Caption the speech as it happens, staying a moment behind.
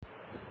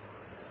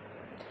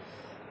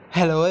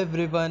Hello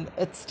everyone,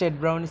 it's Ted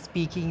Brown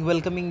speaking,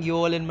 welcoming you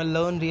all in my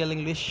Learn Real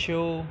English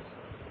show.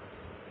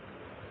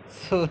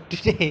 So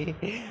today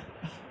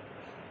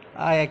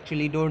I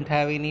actually don't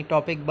have any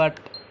topic, but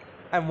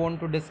I want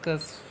to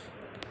discuss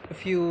a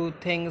few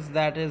things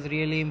that is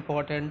really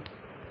important.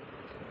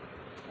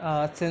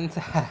 Since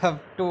I have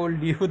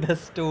told you the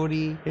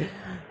story,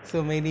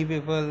 so many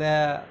people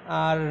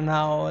are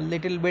now a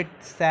little bit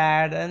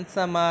sad, and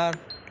some are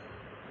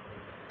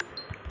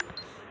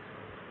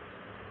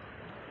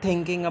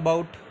thinking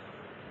about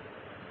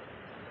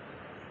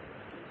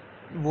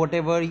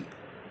whatever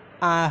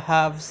I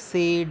have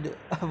said,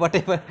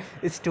 whatever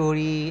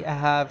story I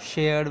have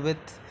shared with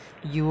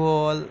you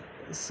all.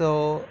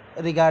 So,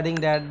 regarding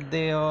that,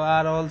 they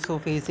are also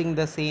facing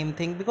the same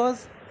thing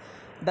because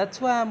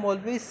that's why I'm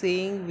always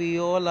saying we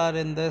all are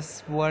in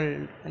this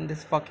world, in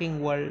this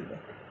fucking world.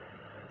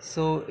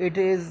 So, it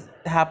is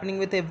happening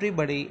with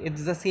everybody.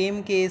 It's the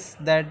same case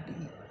that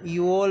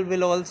you all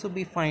will also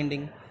be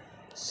finding.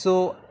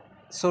 So,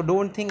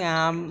 don't think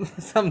I'm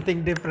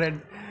something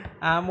different.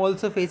 I'm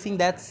also facing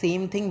that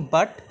same thing,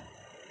 but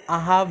I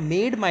have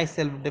made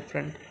myself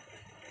different.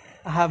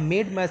 I have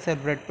made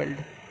myself red pilled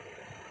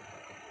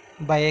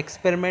by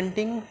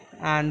experimenting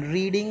and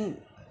reading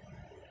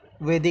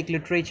Vedic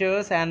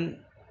literatures and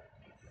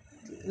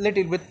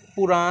little bit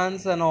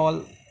Purans and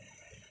all.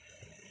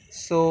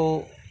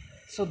 So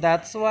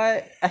that's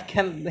why I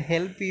can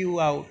help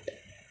you out.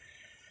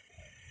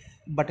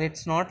 But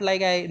it's not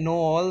like I know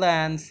all the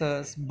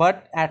answers,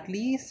 but at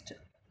least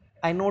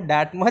I know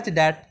that much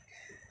that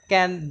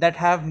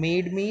have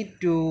made me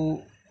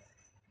to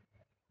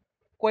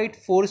quite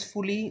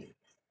forcefully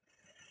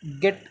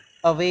get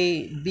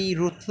away, be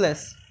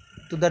ruthless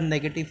to the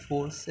negative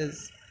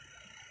forces,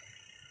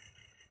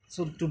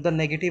 so to the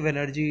negative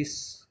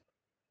energies.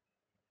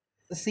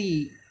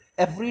 See,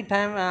 every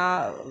time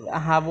I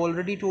have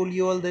already told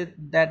you all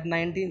that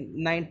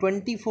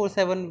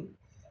 24/7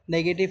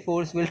 negative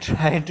force will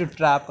try to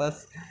trap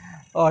us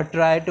or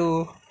try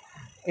to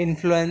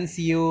influence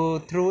you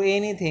through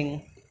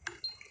anything.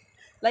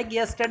 Like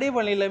yesterday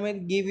only, let me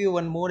give you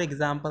one more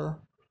example.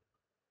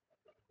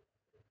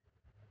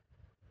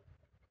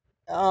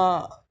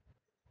 uh,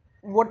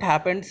 what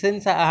happened,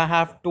 since I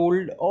have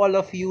told all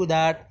of you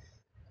that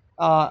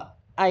uh,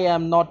 I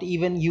am not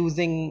even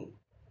using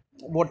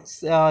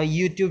what's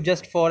YouTube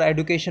just for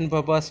education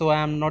purpose, so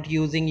I am not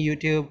using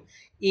YouTube.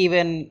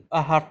 Even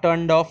I have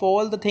turned off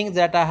all the things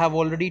that I have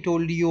already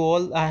told you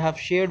all, I have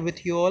shared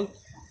with you all,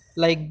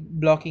 like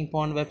blocking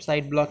porn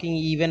website, blocking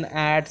even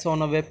ads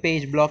on a web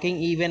page, blocking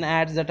even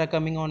ads that are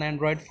coming on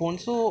Android phone.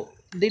 So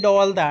did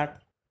all that.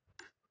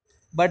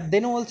 But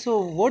then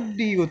also, what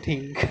do you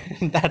think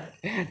that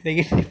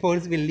negative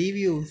force will leave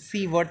you?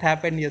 See what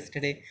happened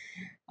yesterday.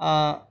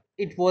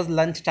 It was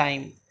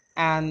lunchtime,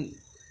 and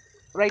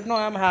right now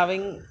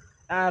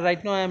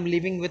I'm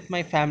living with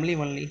my family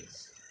only.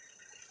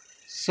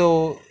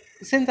 So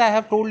since I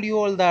have told you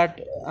all that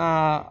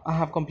I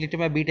have completed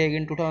my BTech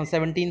in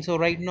 2017, so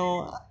right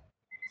now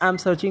I'm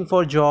searching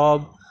for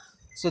job.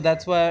 So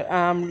that's why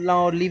I'm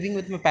now living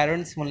with my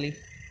parents only.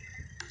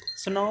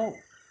 So now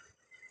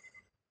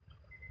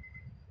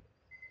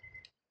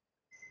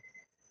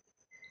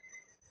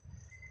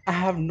I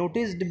have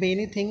noticed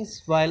many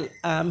things while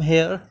I'm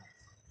here.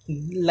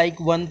 Like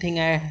one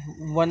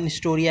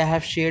story I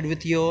have shared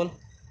with you all.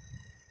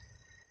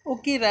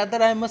 Okay,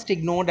 rather I must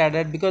ignore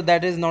that because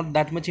that is not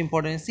that much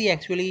important. See,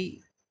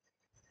 actually,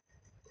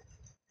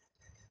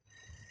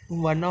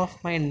 one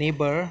of my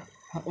neighbor,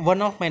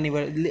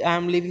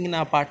 I'm living in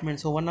an apartment,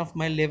 so one of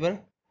my neighbor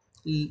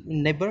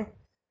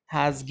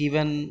has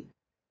given.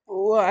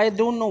 Oh, I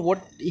don't know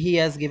what he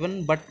has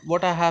given, but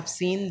what I have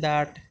seen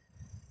that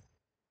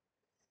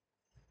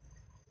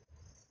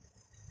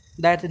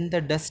in the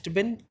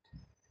dustbin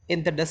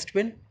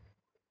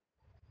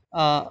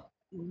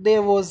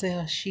there was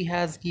she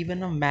has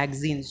given a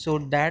magazine. So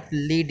that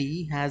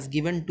lady has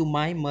given to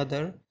my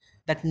mother,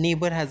 that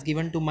neighbor has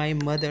given to my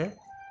mother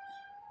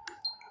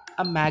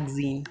a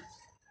magazine,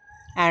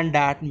 and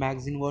that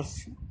magazine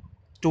was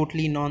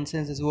totally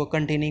nonsense. It were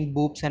containing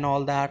boobs and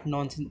all that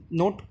nonsense.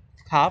 Not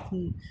half,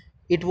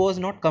 it was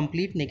not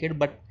complete naked,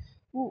 but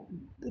oh,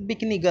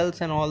 bikini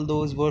girls and all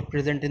those were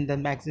present in the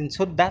magazine.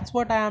 So that's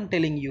what I am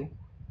telling you,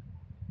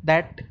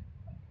 that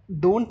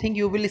don't think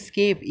you will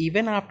escape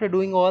even after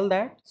doing all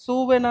that.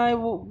 So when I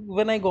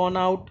gone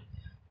out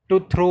to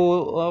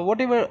throw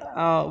whatever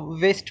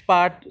waste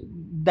part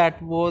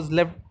that was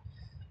left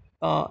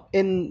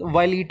in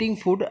while eating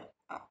food.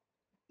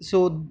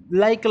 So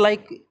like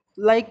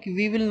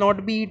we will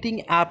not be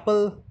eating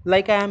apple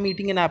like I am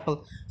eating an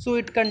apple, so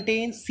it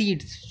contains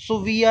seeds,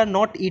 so we are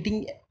not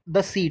eating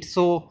the seeds,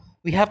 so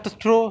we have to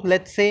throw,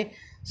 let's say.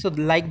 So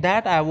like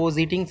that I was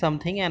eating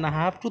something and I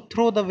have to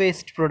throw the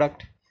waste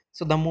product.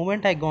 So the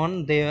moment I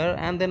gone there,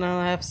 and then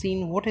I have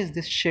seen what is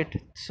this shit,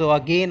 so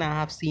again I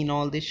have seen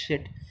all this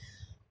shit.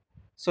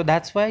 So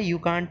that's why you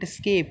can't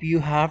escape, you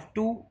have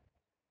to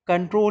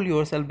control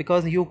yourself,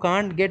 because you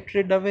can't get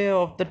rid away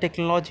of the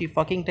technology,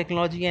 fucking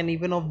technology, and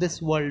even of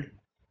this world.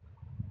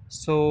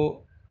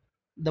 So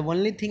The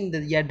only thing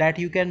that, yeah, that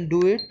you can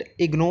do it,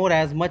 ignore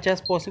as much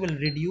as possible,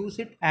 reduce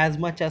it as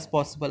much as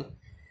possible.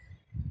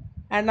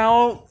 And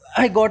now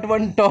I got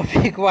one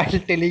topic while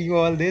telling you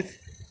all this,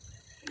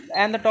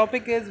 and the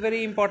topic is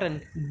very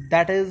important.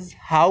 That is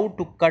how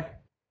to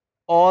cut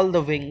all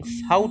the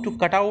wings, how to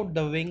cut out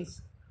the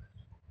wings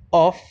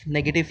of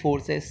negative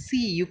forces.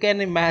 See, you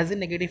can imagine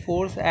negative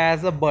force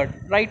as a bird.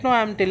 Right now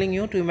I'm telling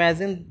you to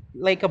imagine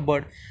like a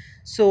bird.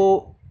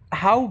 So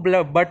how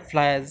bird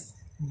flies?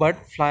 Bird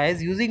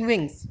flies using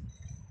wings.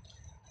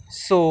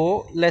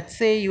 So let's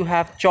say you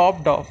have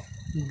chopped off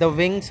the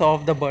wings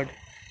of the bird.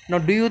 Now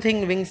do you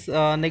think wings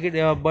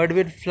negative bird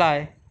will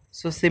fly?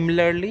 So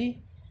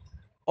similarly,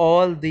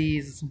 all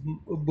these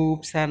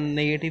boobs and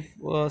negative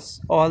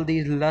all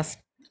these lust,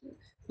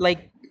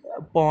 like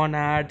porn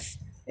ads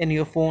in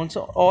your phone,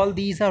 so all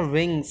these are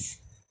wings.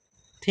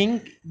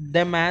 Think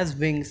them as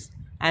wings,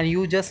 and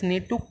you just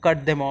need to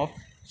cut them off.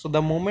 So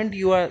the moment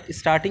you are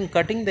starting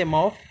cutting them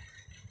off,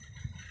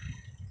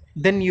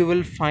 then you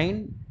will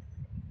find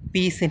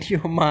peace in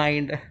your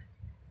mind.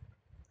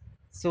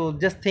 So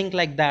just think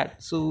like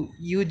that. So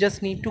you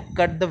just need to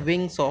cut the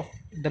wings of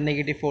the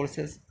negative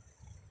forces.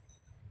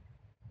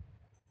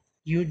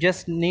 You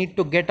just need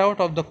to get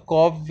out of the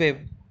cobweb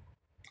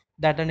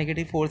that a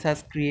negative force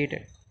has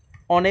created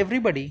on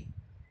everybody.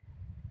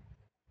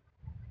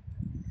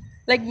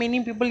 Like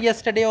many people,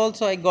 yesterday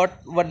also I got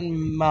one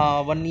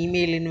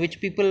email in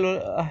which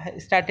people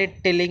started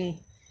telling,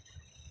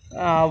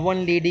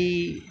 one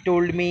lady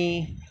told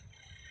me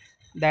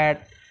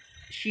that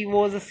she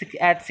was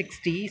at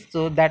 60.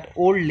 So that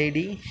old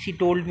lady, she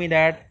told me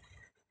that,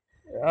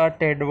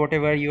 Ted,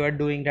 whatever you are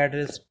doing, that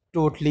is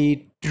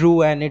totally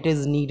true and it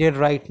is needed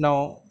right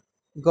now,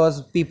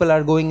 because people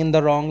are going in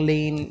the wrong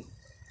lane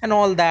and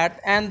all that.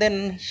 And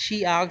then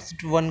she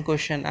asked one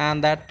question,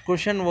 and that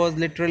question was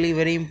literally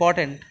very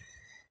important.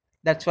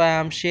 That's why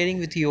I'm sharing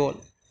with you all.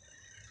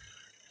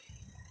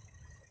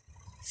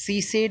 She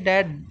said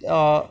that,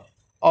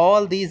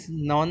 all these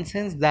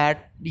nonsense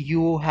that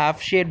you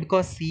have shared,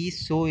 because she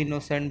is so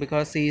innocent,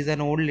 because she is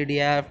an old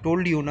lady. I have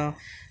told you now,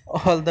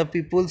 all the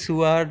peoples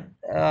who are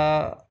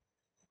uh,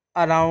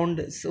 around,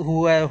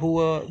 who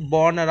were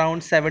born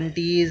around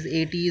 70s,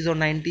 80s or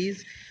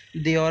 90s,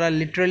 they all are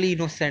literally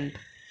innocent.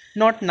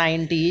 Not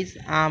 90s,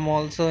 I'm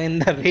also in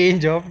the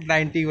range of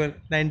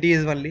 91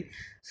 90s only.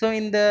 So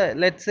in the,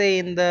 let's say,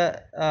 in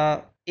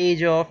the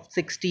age of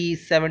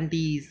 60s,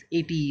 70s,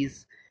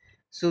 80s,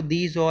 so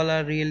these all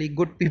are really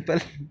good people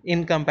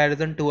in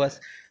comparison to us.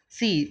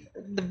 See,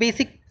 the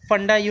basic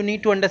funda you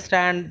need to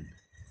understand,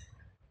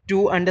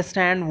 to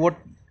understand what,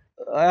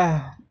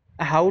 uh,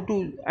 how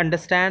to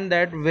understand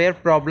that where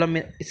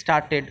problem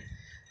started.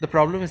 The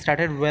problem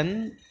started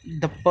when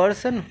the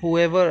person,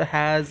 whoever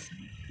has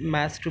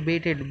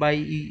masturbated, by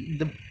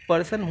the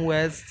person who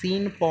has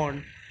seen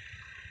porn,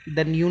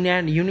 then you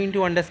need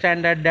to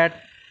understand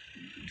that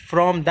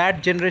from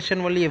that generation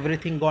only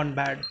everything gone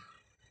bad.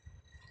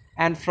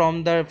 And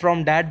from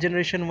that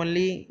generation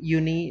only you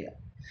need,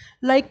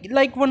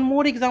 like one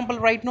more example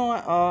right now,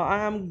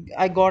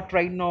 I got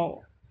right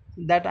now,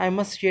 that I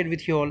must share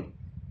with you all.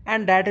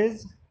 And that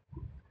is,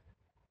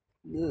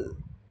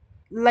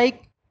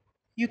 like,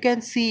 you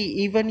can see,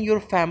 even your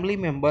family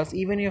members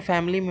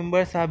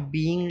are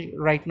being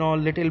right now a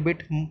little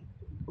bit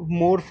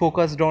more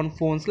focused on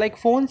phones. Like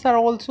phones are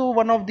also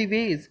one of the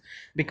ways,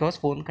 because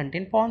phone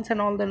contain phones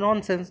and all the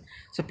nonsense.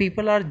 So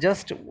people are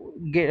just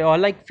or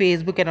like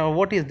Facebook and all.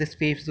 What is this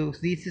Facebook?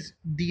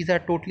 These are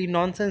totally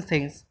nonsense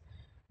things,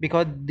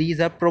 because these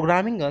are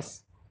programming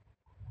us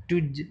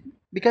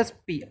because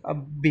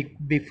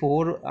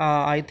before,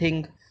 I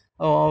think,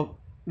 uh,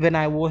 when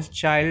I was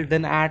child,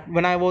 then at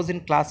when I was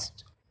in class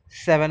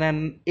 7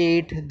 and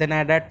 8, then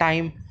at that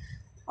time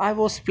I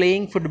was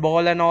playing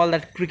football and all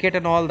that, cricket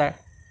and all that.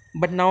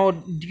 But now,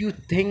 do you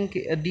think,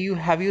 do you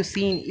have you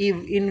seen,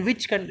 if in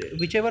which country,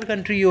 whichever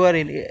country you are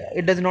in,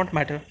 it does not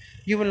matter,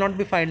 you will not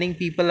be finding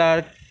people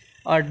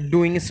are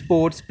doing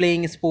sports,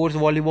 playing sports,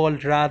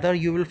 volleyball. Rather,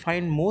 you will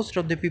find most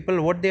of the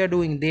people, what they are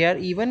doing, they are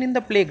even in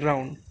the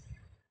playground,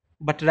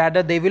 but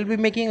rather they will be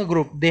making a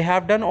group. They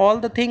have done all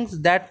the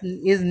things that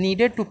is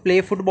needed to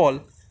play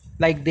football.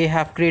 Like they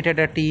have created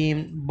a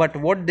team, but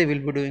what they will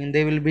be doing,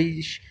 they will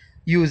be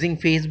using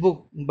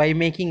Facebook by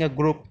making a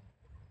group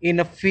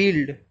in a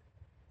field,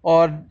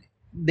 or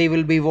they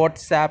will be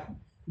WhatsApp,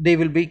 they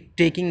will be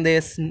taking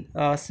their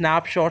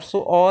snapshots.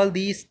 So all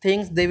these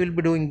things they will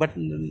be doing, but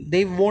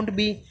they won't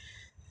be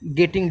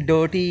getting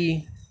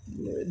dirty,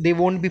 they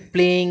won't be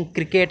playing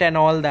cricket and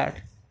all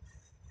that.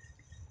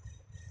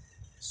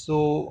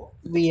 So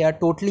we are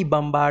totally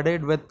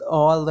bombarded with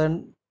all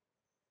the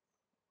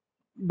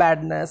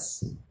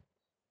badness.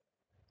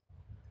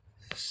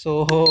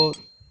 So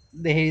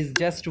there is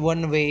just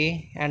one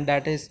way, and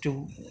that is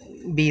to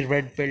be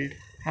red pilled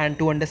and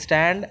to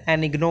understand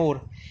and ignore.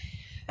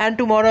 And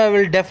tomorrow I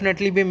will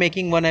definitely be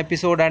making one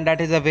episode, and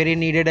that is a very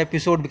needed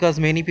episode, because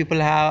many people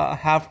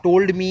have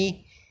told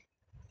me,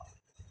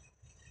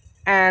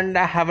 and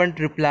I haven't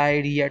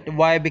replied yet.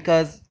 Why?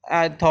 Because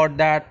I thought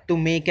that to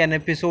make an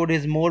episode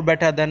is more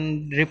better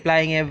than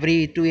replying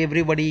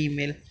everybody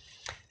email.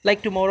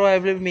 Like tomorrow I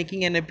will be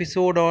making an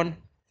episode on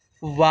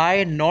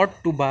why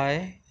not to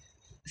buy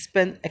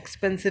spend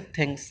expensive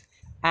things,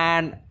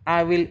 and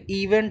I will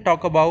even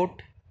talk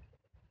about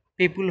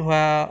people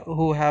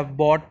who have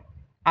bought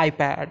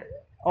iPad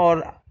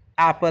or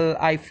Apple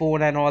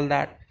iPhone and all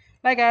that.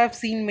 Like I have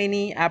seen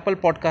many Apple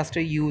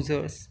podcaster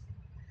users.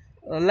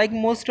 Like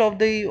most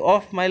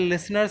of my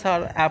listeners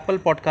are Apple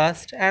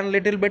podcast and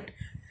little bit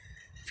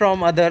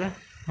from other,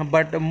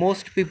 but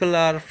most people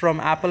are from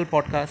Apple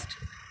podcast.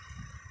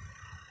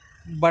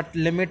 But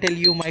let me tell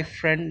you, my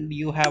friend,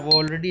 you have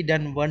already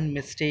done one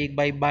mistake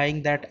by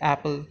buying that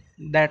Apple,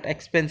 that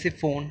expensive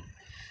phone.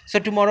 So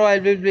tomorrow I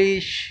will be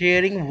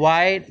sharing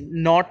why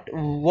not,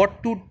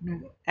 what to,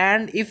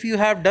 and if you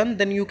have done,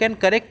 then you can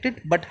correct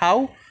it. But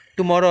how?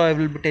 Tomorrow I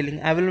will be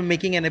telling. I will be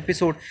making an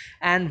episode,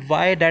 and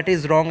why that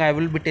is wrong. I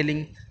will be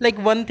telling. Like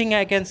one thing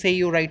I can say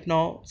you right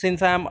now,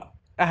 since I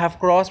have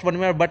crossed 1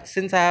 minute, but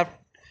since I have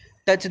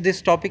touched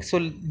this topic, so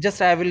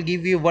just I will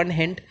give you one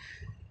hint.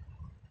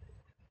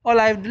 Or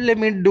I let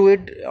me do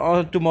it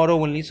tomorrow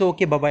only. So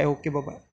okay, bye bye. Okay, bye bye.